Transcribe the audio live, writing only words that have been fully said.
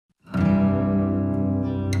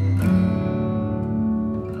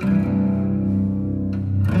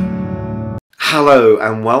Hello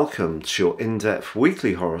and welcome to your in-depth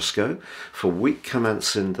weekly horoscope for week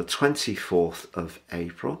commencing the 24th of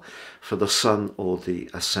April for the Sun or the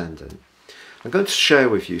Ascendant. I'm going to share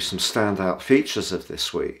with you some standout features of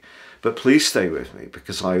this week, but please stay with me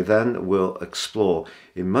because I then will explore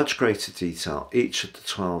in much greater detail each of the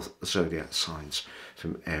 12 zodiac signs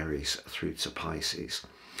from Aries through to Pisces.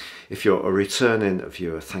 If you're a returning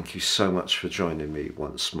viewer, thank you so much for joining me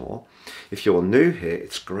once more. If you're new here,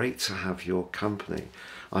 it's great to have your company.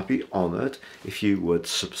 I'd be honoured if you would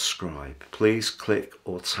subscribe. Please click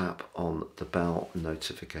or tap on the bell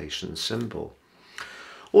notification symbol.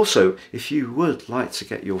 Also, if you would like to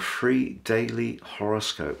get your free daily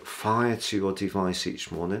horoscope fired to your device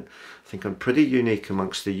each morning, I think I'm pretty unique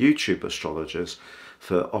amongst the YouTube astrologers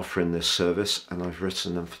for offering this service, and I've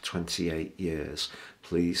written them for 28 years.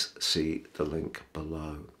 Please see the link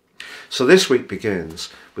below. So this week begins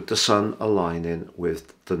with the Sun aligning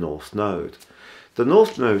with the North Node. The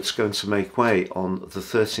North Node is going to make way on the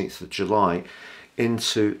 13th of July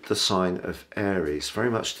into the sign of Aries, very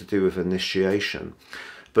much to do with initiation.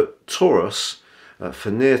 But Taurus, for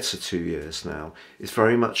near to 2 years now, is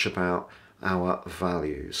very much about our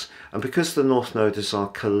values. And because the North Node is our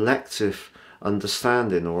collective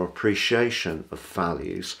understanding or appreciation of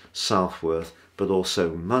values, self-worth, but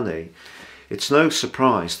also money, it's no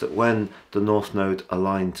surprise that when the North Node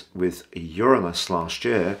aligned with Uranus last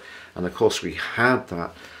year, and of course we had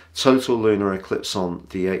that total lunar eclipse on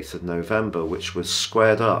the 8th of November, which was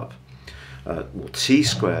squared up, or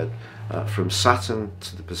T-squared, from Saturn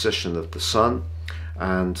to the position of the Sun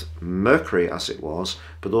and Mercury as it was,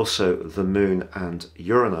 but also the Moon and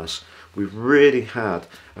Uranus, we really had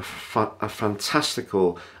a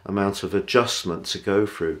fantastical amount of adjustment to go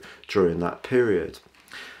through during that period.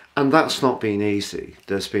 And that's not been easy.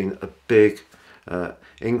 There's been a big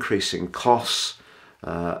increase in costs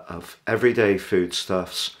of everyday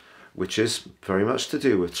foodstuffs, which is very much to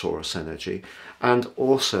do with Taurus energy, and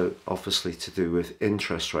also obviously to do with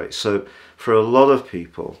interest rates. So for a lot of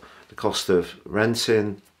people, the cost of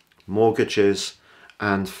renting, mortgages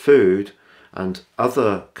and food and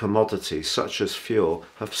other commodities such as fuel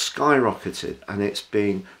have skyrocketed, and it's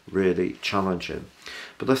been really challenging.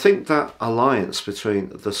 But I think that alliance between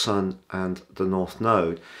the Sun and the North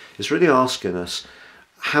Node is really asking us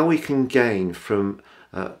how we can gain from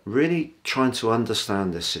really trying to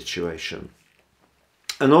understand this situation.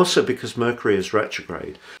 And also because Mercury is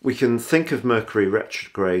retrograde, we can think of Mercury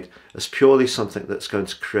retrograde as purely something that's going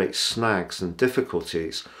to create snags and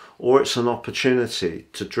difficulties, or it's an opportunity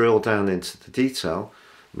to drill down into the detail,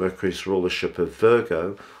 Mercury's rulership of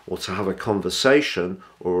Virgo, or to have a conversation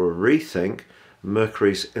or a rethink,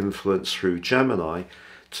 Mercury's influence through Gemini,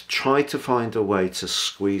 to try to find a way to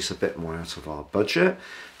squeeze a bit more out of our budget,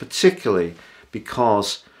 particularly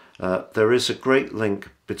because there is a great link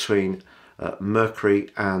between Mercury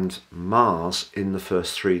and Mars in the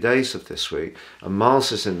first 3 days of this week, and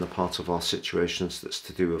Mars is in the part of our situations that's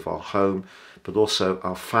to do with our home, but also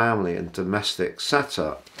our family and domestic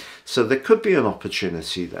setup. So there could be an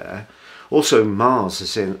opportunity there. Also, Mars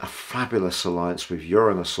is in a fabulous alliance with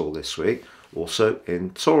Uranus all this week, also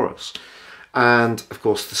in Taurus. And of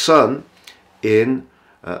course the Sun in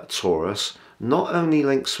Taurus not only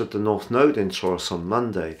links with the North Node in Taurus on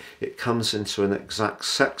Monday, it comes into an exact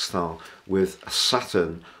sextile with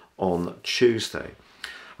Saturn on Tuesday.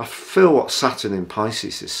 I feel what Saturn in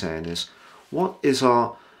Pisces is saying is, what is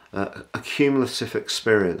our accumulative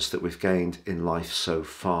experience that we've gained in life so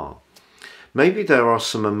far? Maybe there are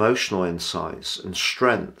some emotional insights and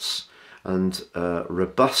strengths and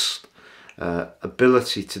robust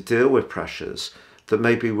ability to deal with pressures that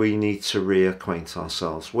maybe we need to reacquaint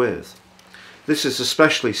ourselves with. This is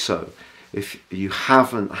especially so if you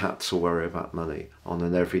haven't had to worry about money on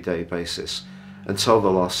an everyday basis until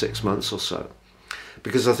the last 6 months or so,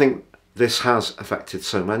 because I think this has affected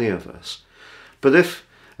so many of us. But if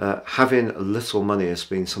having little money has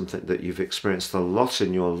been something that you've experienced a lot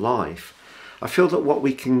in your life, I feel that what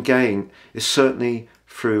we can gain is certainly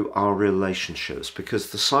through our relationships, because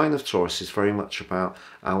the sign of Taurus is very much about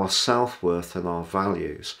our self-worth and our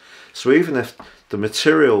values. So even if the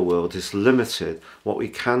material world is limited, what we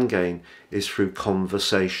can gain is through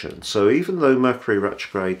conversation. So even though Mercury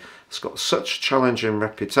retrograde has got such a challenging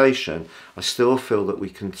reputation, I still feel that we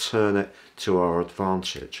can turn it to our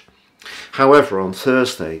advantage. However, on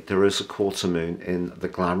Thursday there is a quarter moon in the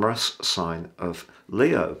glamorous sign of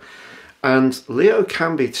Leo, and Leo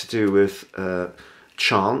can be to do with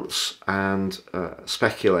chance and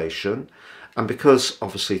speculation, and because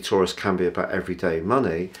obviously Taurus can be about everyday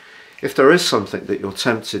money, If there is something that you're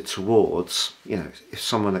tempted towards, you know, if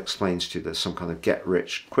someone explains to you there's some kind of get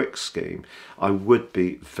rich quick scheme, I would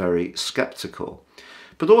be very skeptical.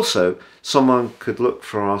 But also, someone could look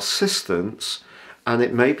for our assistance, and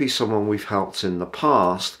it may be someone we've helped in the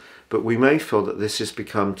past, but we may feel that this has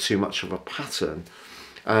become too much of a pattern,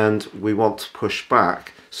 and we want to push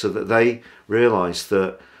back so that they realise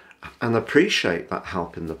that and appreciate that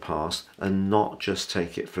help in the past and not just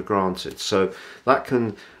take it for granted. So that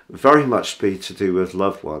can very much be to do with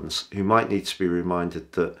loved ones who might need to be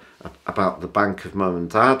reminded that about the bank of mum and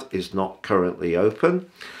dad is not currently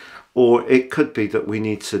open, or it could be that we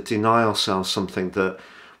need to deny ourselves something that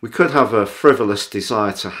we could have a frivolous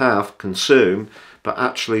desire to have, consume, but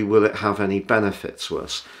actually will it have any benefit to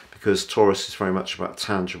us? Because Taurus is very much about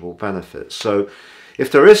tangible benefits. So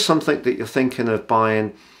if there is something that you're thinking of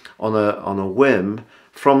buying on a whim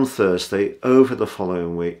from Thursday over the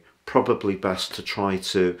following week, probably best to try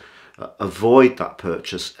to avoid that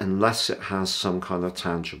purchase unless it has some kind of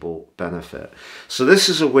tangible benefit. So this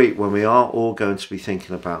is a week when we are all going to be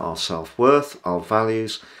thinking about our self-worth, our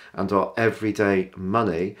values, and our everyday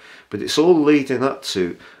money, but it's all leading up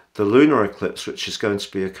to the lunar eclipse, which is going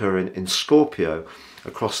to be occurring in Scorpio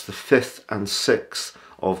across the 5th and 6th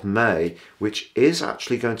of May, which is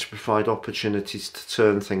actually going to provide opportunities to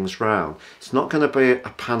turn things round. It's not going to be a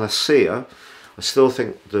panacea. I still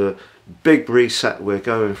think the big reset we're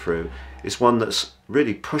going through is one that's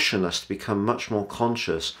really pushing us to become much more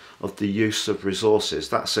conscious of the use of resources.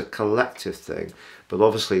 That's a collective thing, but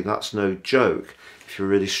obviously that's no joke if you're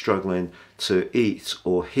really struggling to eat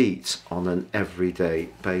or heat on an everyday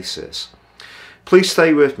basis. Please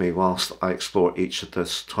stay with me whilst I explore each of the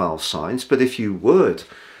 12 signs, but if you would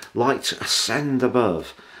like to ascend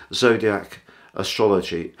above zodiac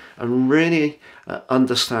astrology and really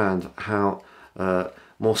understand how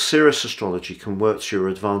more serious astrology can work to your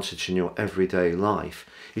advantage in your everyday life,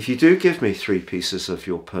 if you do give me 3 pieces of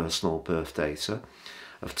your personal birth data,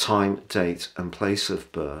 of time, date and place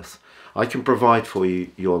of birth, I can provide for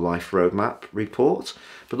you your life roadmap report,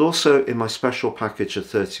 but also in my special package of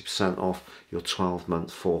 30% off your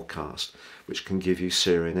 12-month forecast, which can give you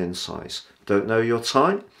Syrian insights. Don't know your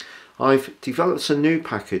time? I've developed a new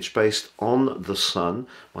package based on the sun,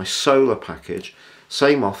 my solar package.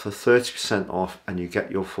 Same offer, 30% off, and you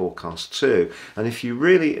get your forecast too. And if you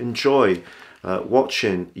really enjoy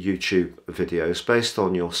watching YouTube videos based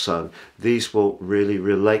on your sun, these will really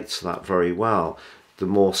relate to that very well. The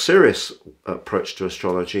more serious approach to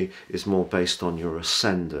astrology is more based on your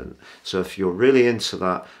ascendant. So if you're really into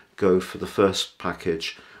that, go for the first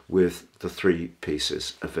package with the 3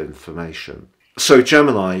 pieces of information. So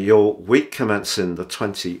Gemini, your week commencing the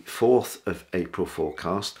 24th of April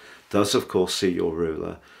forecast does of course see your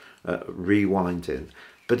ruler rewinding.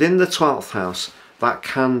 But in the 12th house, that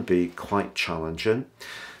can be quite challenging.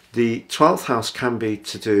 The 12th house can be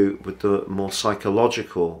to do with the more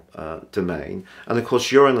psychological domain. And of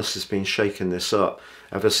course, Uranus has been shaking this up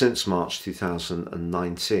ever since March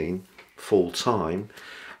 2019, full time.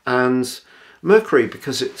 And Mercury,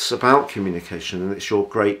 because it's about communication and it's your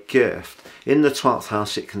great gift, in the 12th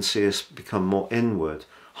house, it can see us become more inward,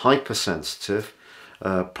 hypersensitive,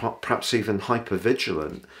 perhaps even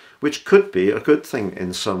hypervigilant, which could be a good thing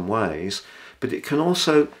in some ways. But it can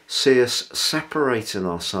also see us separating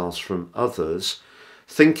ourselves from others,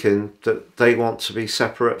 thinking that they want to be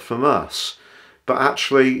separate from us. But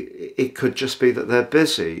actually, it could just be that they're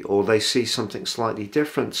busy or they see something slightly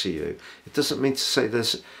different to you. It doesn't mean to say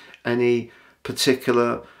there's any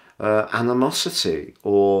particular animosity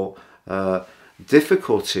or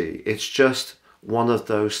difficulty. It's just one of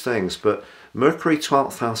those things. But Mercury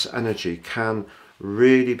 12th house energy can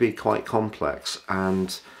really be quite complex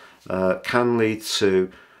and can lead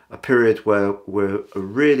to a period where we're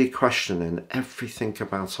really questioning everything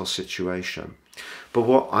about our situation. But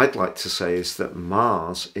what I'd like to say is that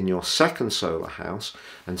Mars in your 2nd solar house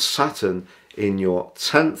and Saturn in your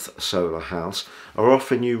 10th solar house are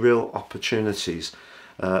offering you real opportunities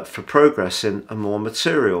for progress in a more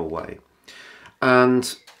material way.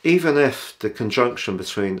 And even if the conjunction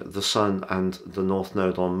between the Sun and the North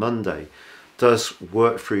Node on Monday does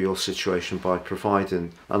work through your situation by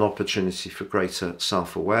providing an opportunity for greater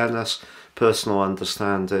self-awareness, personal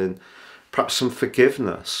understanding, perhaps some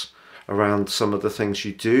forgiveness around some of the things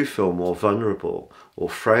you do feel more vulnerable or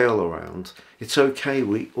frail around. It's okay,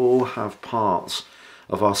 we all have parts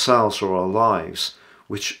of ourselves or our lives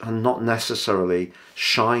which are not necessarily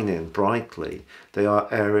shining brightly. They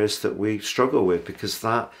are areas that we struggle with because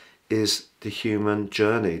that is the human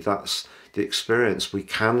journey. That's the experience. We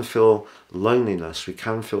can feel loneliness, we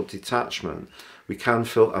can feel detachment, we can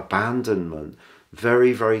feel abandonment,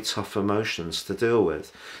 very, very tough emotions to deal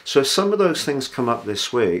with. So if some of those things come up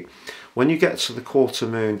this week, when you get to the quarter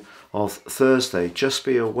moon of Thursday, just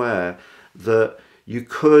be aware that you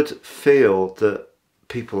could feel that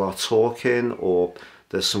people are talking, or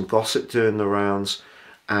there's some gossip doing the rounds,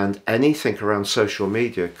 and anything around social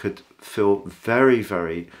media could feel very,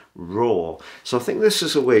 very raw. So I think this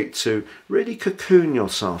is a week to really cocoon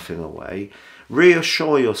yourself in a way,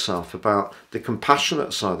 reassure yourself about the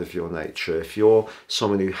compassionate side of your nature. If you're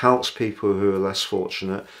someone who helps people who are less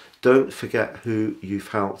fortunate, don't forget who you've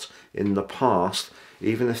helped in the past,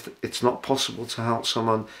 even if it's not possible to help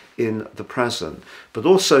someone in the present. But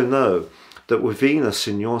also know that with Venus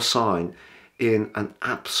in your sign in an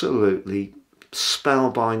absolutely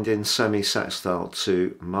spellbinding semi-sextile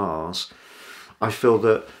to Mars, I feel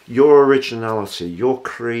that your originality, your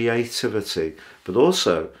creativity, but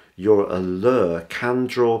also your allure can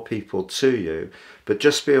draw people to you. But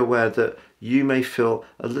just be aware that you may feel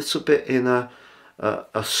a little bit in a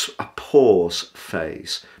pause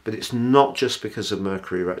phase, but it's not just because of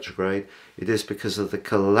Mercury retrograde, it is because of the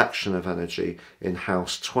collection of energy in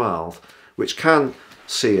house 12, which can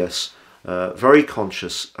see us very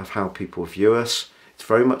conscious of how people view us. It's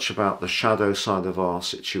very much about the shadow side of our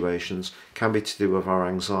situations, can be to do with our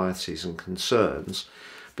anxieties and concerns,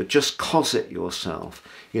 but just cosset yourself.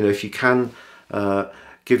 You know, if you can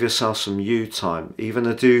give yourself some you time, even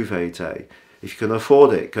a duvet day. If you can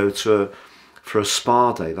afford it, go to for a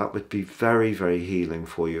spa day. That would be very, very healing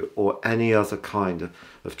for you, or any other kind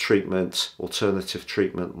of treatment, alternative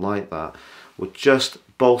treatment like that, would just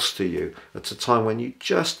bolster you at a time when you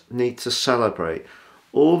just need to celebrate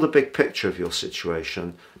all the big picture of your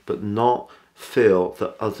situation, but not feel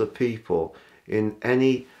that other people in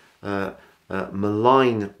any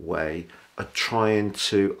malign way are trying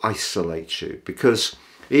to isolate you. Because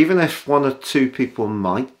even if one or two people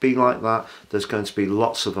might be like that, there's going to be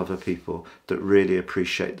lots of other people that really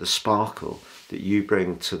appreciate the sparkle that you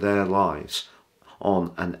bring to their lives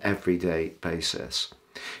on an everyday basis.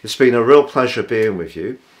 It's been a real pleasure being with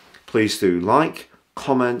you. Please do like,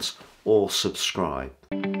 comment, or subscribe.